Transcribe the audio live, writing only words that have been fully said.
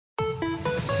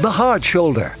The Hard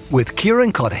Shoulder with Kieran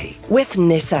with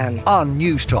Nissan on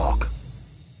News Talk.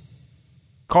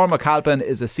 Conor Halpin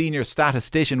is a senior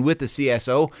statistician with the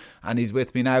CSO and he's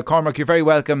with me now. Cormac, you're very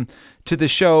welcome to the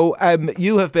show.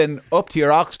 You have been up to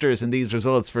your oxters in these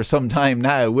results for some time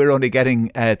now. We're only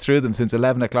getting through them since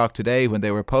 11 o'clock today when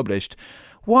they were published.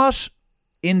 What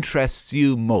interests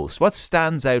you most? What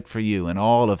stands out for you in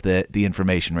all of the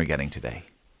information we're getting today?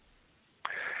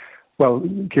 Well,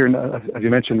 Kieran, as you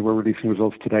mentioned, we're releasing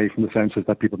results today from the Census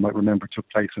that people might remember took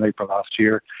place in April last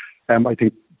year. I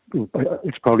think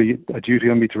it's probably a duty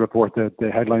on me to report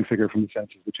the headline figure from the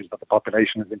Census, which is that the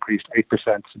population has increased 8%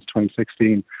 since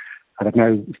 2016, and it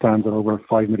now stands at over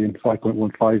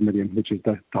 5.15 million, which is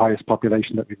the highest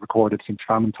population that we've recorded since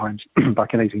famine times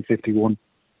back in 1851.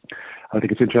 I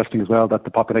think it's interesting as well that the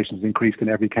population has increased in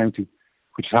every county,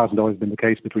 which hasn't always been the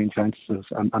case between censuses,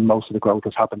 and most of the growth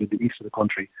has happened in the east of the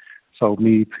country. So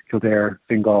Meath, Kildare,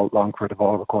 Fingal, Longford have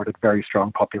all recorded very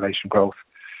strong population growth.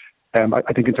 I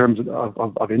think in terms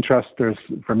of interest, there's,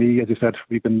 for me, as you said,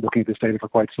 we've been looking at this data for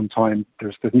quite some time.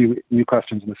 There's new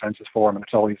questions in the census form, and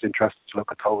it's always interesting to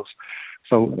look at those.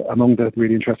 So among the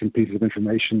really interesting pieces of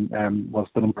information was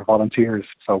the number of volunteers.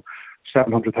 So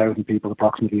 700,000 people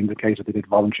approximately indicated they did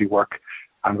voluntary work,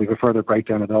 and we have a further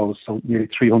breakdown of those. So nearly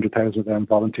 300,000 of them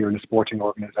volunteer in a sporting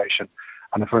organisation,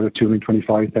 and a further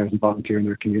 225,000 volunteer in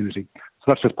their community. So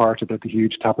that's just part of the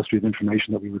huge tapestry of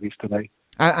information that we released today.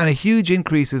 And a huge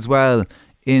increase as well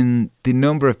in the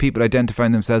number of people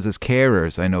identifying themselves as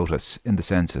carers, I notice, in the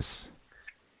census.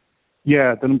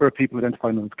 Yeah, the number of people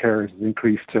identifying them as carers has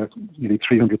increased to nearly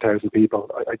 300,000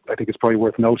 people. I think it's probably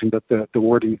worth noting that the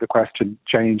wording of the question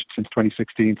changed since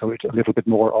 2016, so it's a little bit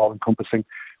more all-encompassing,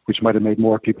 which might have made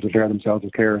more people declare themselves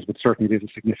as carers, but certainly it is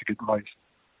a significant rise.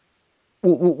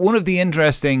 One of the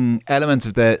interesting elements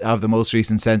of the most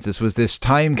recent census was this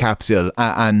time capsule,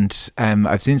 and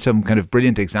I've seen some kind of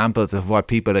brilliant examples of what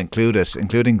people included,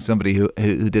 including somebody who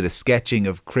did a sketching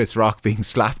of Chris Rock being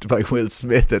slapped by Will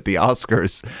Smith at the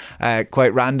Oscars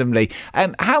quite randomly.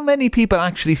 How many people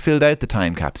actually filled out the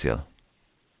time capsule?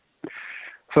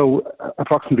 So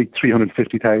approximately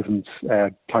 350,000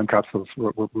 time capsules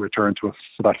were returned to us.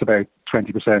 So that's about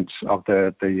 20% of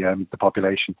the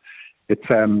population.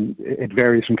 It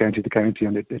varies from county to county,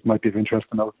 and it might be of interest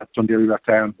to note that Dundee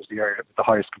Rathdown was the area with the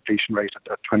highest completion rate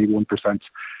at 21%.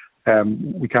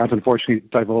 We can't unfortunately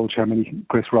divulge how many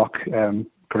Chris Rock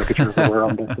caricatures there were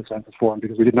on the census form,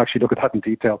 because we didn't actually look at that in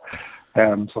detail.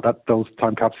 So that those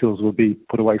time capsules will be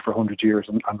put away for 100 years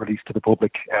and released to the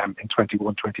public in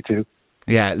 21-22.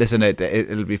 Yeah, listen,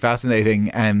 it'll be fascinating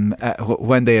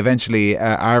when they eventually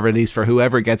are released for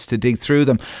whoever gets to dig through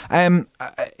them.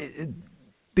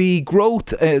 The growth,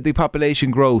 the population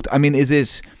growth, I mean, is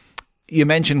it, you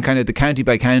mentioned kind of the county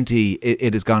by county,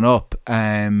 it has gone up.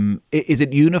 Is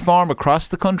it uniform across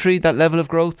the country, that level of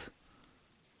growth?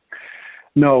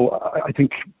 No, I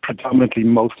think predominantly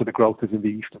most of the growth is in the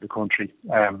east of the country.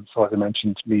 So as I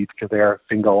mentioned, Meath, Kildare,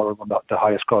 Fingal are one of the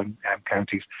highest growing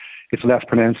counties. It's less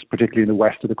pronounced, particularly in the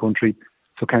west of the country.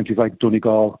 So counties like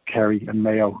Donegal, Kerry and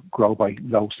Mayo grow by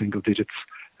low single digits,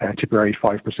 Tipperary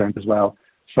 5% as well.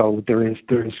 So there is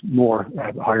more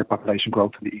higher population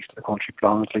growth in the east of the country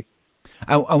predominantly.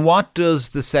 And what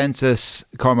does the census,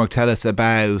 Cormac, tell us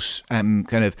about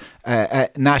kind of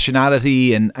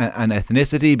nationality and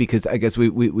ethnicity? Because I guess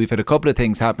we've had a couple of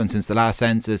things happen since the last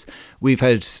census. We've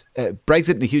had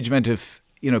Brexit and a huge amount of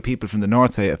people from the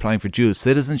north side applying for dual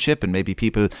citizenship, and maybe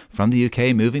people from the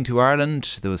UK moving to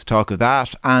Ireland. There was talk of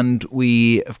that. And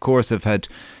we, of course, have had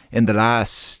in the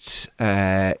last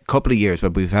couple of years,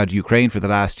 but we've had Ukraine for the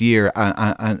last year,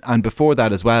 and before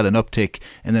that as well, an uptick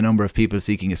in the number of people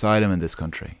seeking asylum in this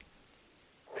country.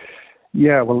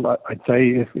 Yeah, well, I'd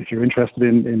say if you're interested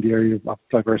in the area of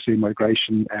diversity and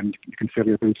migration, and you can fill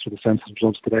your boots with the census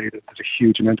results today, there's a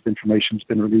huge amount of information that's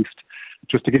been released.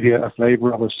 Just to give you a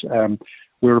flavour of it,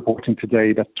 we're reporting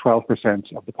today that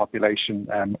 12% of the population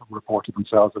reported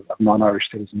themselves as non-Irish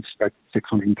citizens, about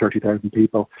 630,000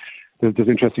 people. There's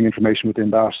interesting information within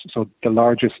that. So the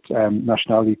largest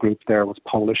nationality group there was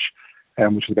Polish,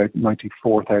 which is about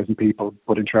 94,000 people.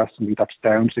 But interestingly, that's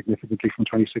down significantly from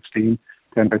 2016,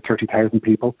 down about 30,000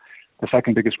 people. The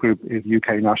second biggest group is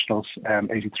UK nationals,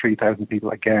 83,000 people.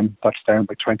 Again, that's down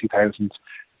by 20,000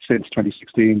 since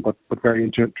 2016. But very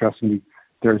interestingly,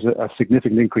 there's a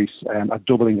significant increase, a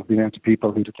doubling of the amount of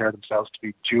people who declare themselves to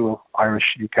be dual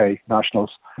Irish UK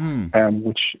nationals, and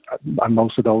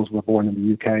most of those were born in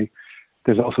the UK.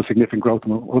 There's also significant growth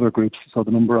among other groups. So the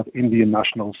number of Indian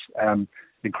nationals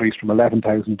increased from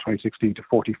 11,000 in 2016 to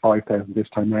 45,000 this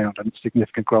time round, and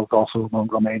significant growth also among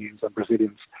Romanians and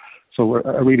Brazilians. So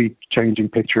a really changing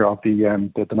picture of the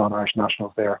non-Irish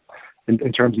nationals there.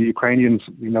 In terms of Ukrainians,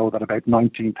 we know that about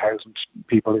 19,000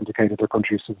 people indicated their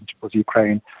country of citizenship was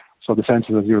Ukraine. So the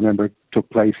census, as you remember, took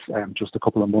place just a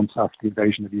couple of months after the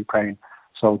invasion of Ukraine.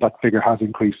 So that figure has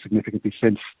increased significantly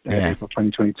since April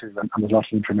 2022, and there's lots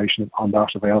of information on that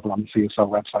available on the CSO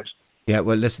website. Yeah,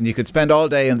 well, listen, you could spend all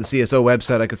day on the CSO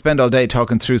website. I could spend all day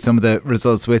talking through some of the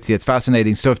results with you. It's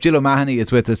fascinating stuff. Jill O'Mahony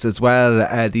is with us as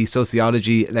well, the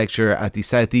sociology lecturer at the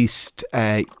Southeast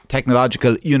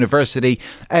Technological University.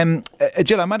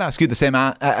 Jill, I might ask you the same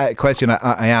question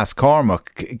I asked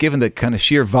Cormac. Given the kind of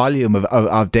sheer volume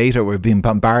of data we're being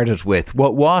bombarded with,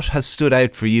 what has stood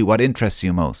out for you? What interests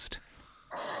you most?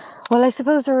 Well, I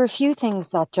suppose there are a few things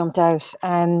that jumped out.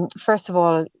 First of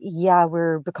all,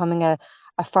 we're becoming a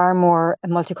far more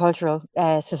multicultural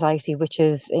society, which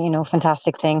is, a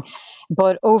fantastic thing.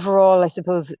 But overall, I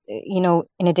suppose, in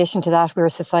addition to that, we're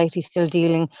a society still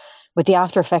dealing with the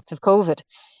after effects of COVID.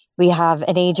 We have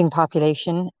an aging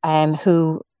population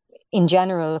who, in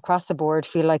general, across the board,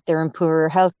 feel like they're in poorer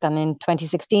health than in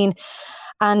 2016.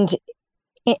 And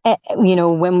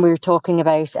when we're talking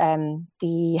about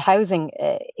the housing,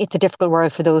 it's a difficult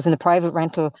world for those in the private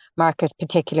rental market,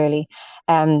 particularly.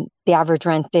 The average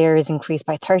rent there is increased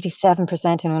by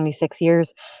 37% in only 6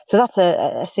 years. So that's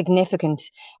a significant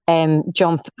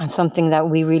jump, and something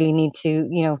that we really need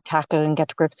to, tackle and get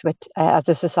to grips with as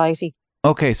a society.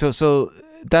 Okay, so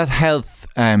that health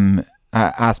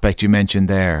aspect you mentioned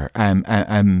there,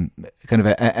 kind of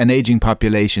an ageing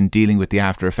population dealing with the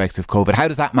after effects of COVID. How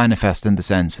does that manifest in the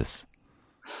census?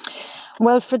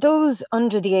 Well, for those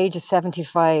under the age of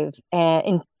 75,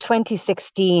 in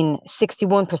 2016,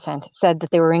 61% said that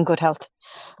they were in good health.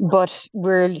 But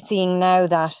we're seeing now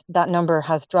that that number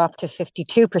has dropped to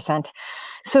 52%.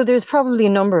 So there's probably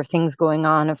a number of things going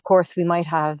on. Of course, we might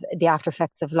have the after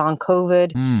effects of long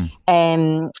COVID.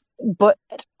 But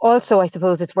also, I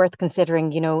suppose it's worth considering,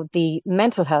 the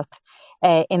mental health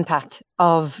impact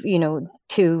of,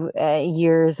 2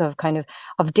 years of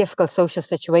of difficult social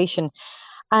situation.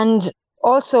 And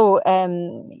also,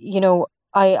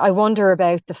 I wonder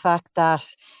about the fact that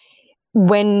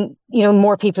when,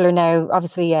 more people are now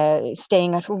obviously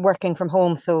working from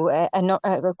home. So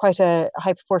quite a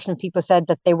high proportion of people said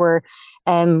that they were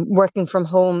working from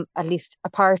home at least a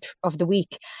part of the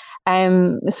week.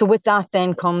 So with that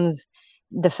then comes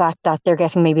the fact that they're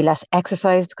getting maybe less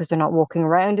exercise because they're not walking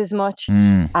around as much.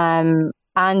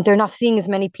 And they're not seeing as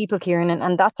many people, Kieran,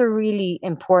 and that's a really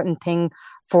important thing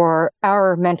for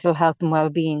our mental health and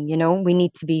well-being. We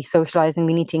need to be socializing,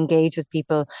 we need to engage with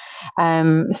people.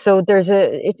 So there's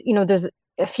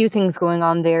a few things going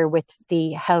on there with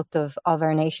the health of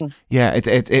our nation. Yeah,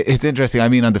 it's interesting. I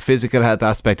mean, on the physical health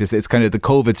aspect, it's kind of the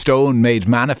COVID stone made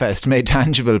manifest, made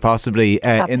tangible, possibly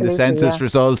in the census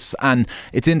results. And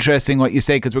it's interesting what you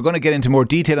say, because we're going to get into more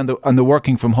detail on the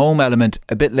working from home element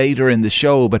a bit later in the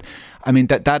show. But I mean,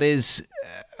 that is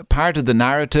part of the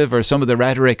narrative, or some of the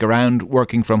rhetoric around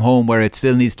working from home, where it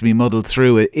still needs to be muddled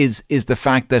through, is the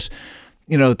fact that,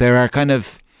 there are kind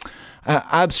of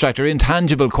abstract or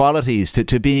intangible qualities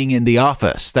to being in the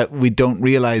office that we don't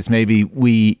realise maybe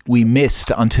we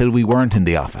missed until we weren't in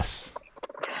the office.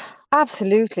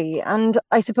 Absolutely. And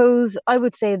I suppose I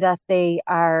would say that they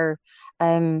are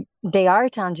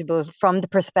tangible from the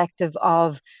perspective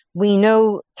of, we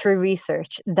know through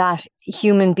research that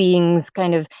human beings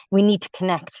we need to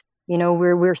connect.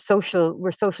 We're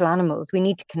social animals. We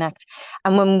need to connect.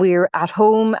 And when we're at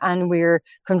home and we're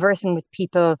conversing with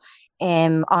people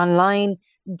online,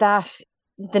 that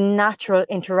the natural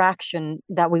interaction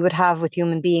that we would have with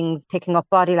human beings, picking up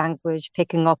body language,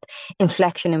 picking up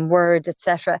inflection in words,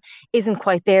 etc., isn't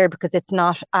quite there, because it's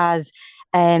not as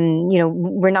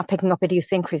we're not picking up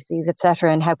idiosyncrasies,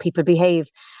 etc., and how people behave.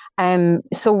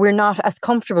 So we're not as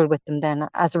comfortable with them then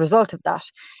as a result of that.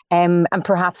 And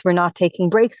perhaps we're not taking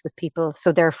breaks with people.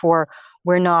 So therefore,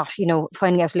 we're not,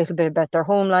 finding out a little bit about their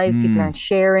home lives. People aren't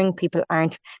sharing. People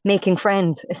aren't making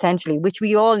friends, essentially, which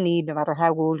we all need, no matter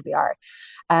how old we are.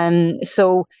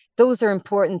 So those are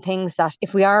important things that,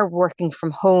 if we are working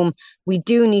from home, we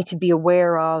do need to be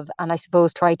aware of, and I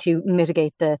suppose try to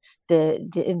mitigate some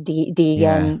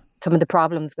of the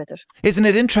problems with it. Isn't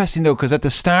it interesting though, because at the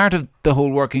start of the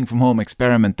whole working from home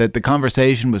experiment, that the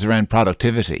conversation was around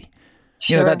productivity.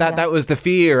 Sure, that was the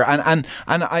fear, and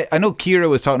I know Kieran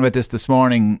was talking about this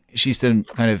morning. She still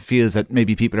kind of feels that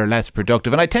maybe people are less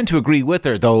productive, and I tend to agree with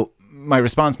her, though my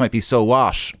response might be, so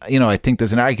what? I think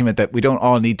there's an argument that we don't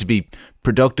all need to be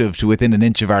productive to within an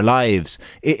inch of our lives.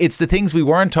 It's the things we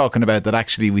weren't talking about that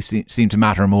actually we seem to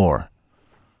matter more.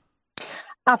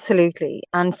 Absolutely.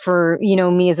 And for,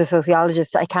 me as a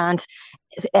sociologist, I can't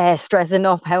stress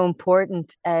enough how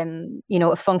important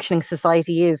a functioning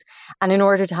society is. And in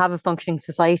order to have a functioning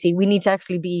society, we need to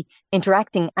actually be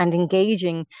interacting and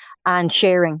engaging and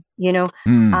sharing.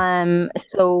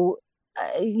 So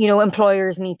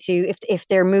employers need to, if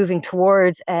they're moving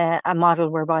towards a model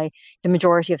whereby the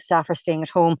majority of staff are staying at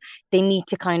home, they need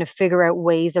to kind of figure out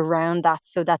ways around that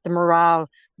so that the morale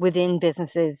within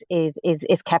businesses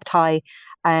is kept high,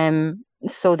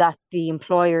 so that the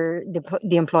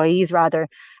employees rather,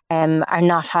 are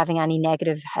not having any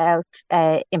negative health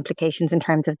implications in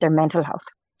terms of their mental health.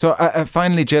 So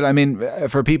finally, Jill, I mean,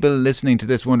 for people listening to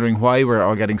this wondering why we're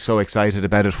all getting so excited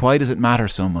about it, why does it matter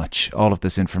so much, all of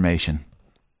this information?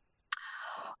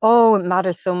 Oh, it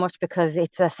matters so much because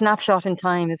it's a snapshot in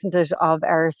time, isn't it, of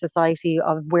our society,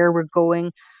 of where we're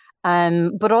going.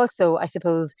 But also, I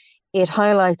suppose, it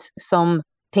highlights some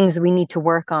things that we need to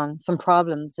work on, some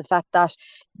problems. The fact that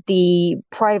the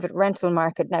private rental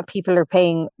market, now people are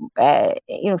paying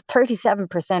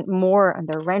 37% more on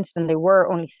their rents than they were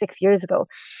only 6 years ago.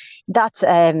 That's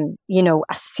a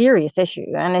serious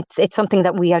issue, and it's something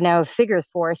that we have now figures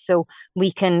for, so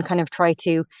we can kind of try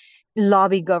to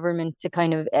lobby government to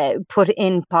kind of put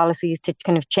in policies to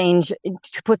kind of change,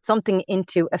 to put something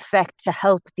into effect to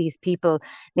help these people,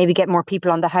 maybe get more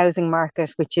people on the housing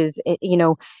market, which is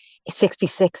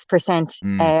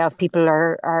 66% of people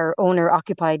are owner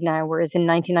occupied now, whereas in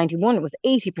 1991 it was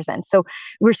 80%. So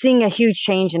we're seeing a huge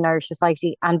change in Irish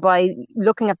society, and by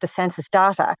looking at the census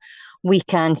data, we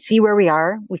can see where we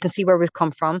are, we can see where we've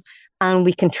come from, and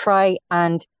we can try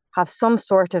and have some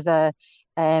sort of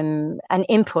an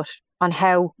input on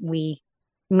how we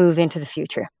move into the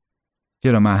future.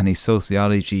 Jill O'Mahony,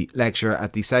 sociology lecturer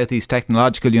at the South East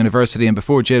Technological University. And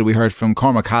before Jill, we heard from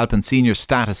Conor Halpin, senior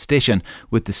statistician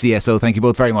with the CSO. Thank you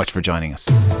both very much for joining us.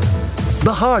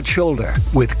 The Hard Shoulder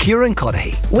with Kieran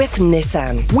with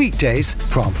Nissan. Weekdays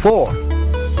from 4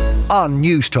 on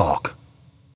News Talk.